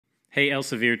Hey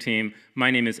Elsevier team,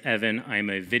 my name is Evan. I'm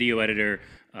a video editor,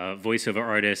 voiceover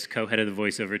artist, co-head of the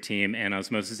voiceover team, and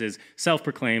Osmosis'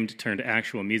 self-proclaimed turned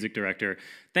actual music director.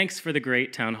 Thanks for the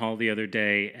great town hall the other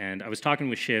day, and I was talking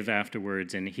with Shiv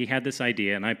afterwards, and he had this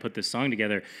idea, and I put this song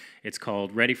together. It's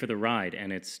called Ready for the Ride,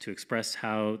 and it's to express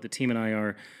how the team and I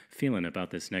are feeling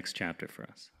about this next chapter for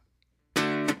us.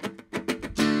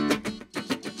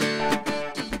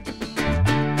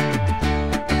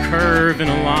 Curve in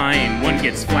a line, one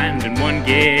gets flattened and one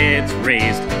gets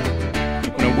raised.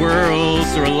 When a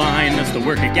whirls through a line, that's the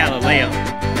work of Galileo.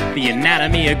 The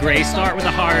anatomy of grace, start with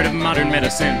the heart of modern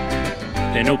medicine,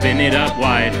 then open it up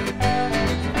wide.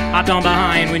 Hopped on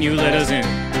behind when you let us in.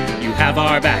 You have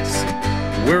our backs,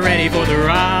 we're ready for the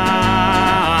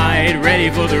ride. Ready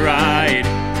for the ride,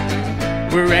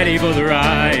 we're ready for the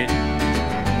ride.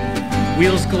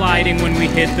 Wheels gliding when we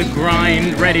hit the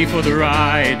grind, ready for the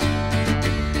ride.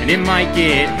 And it might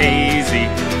get hazy,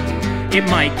 it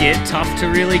might get tough to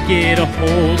really get a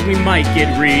hold. We might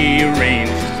get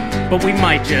rearranged, but we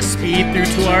might just speed through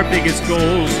to our biggest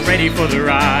goals. Ready for the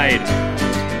ride,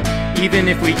 even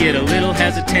if we get a little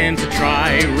hesitant to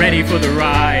try. Ready for the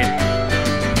ride,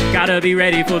 gotta be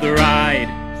ready for the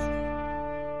ride.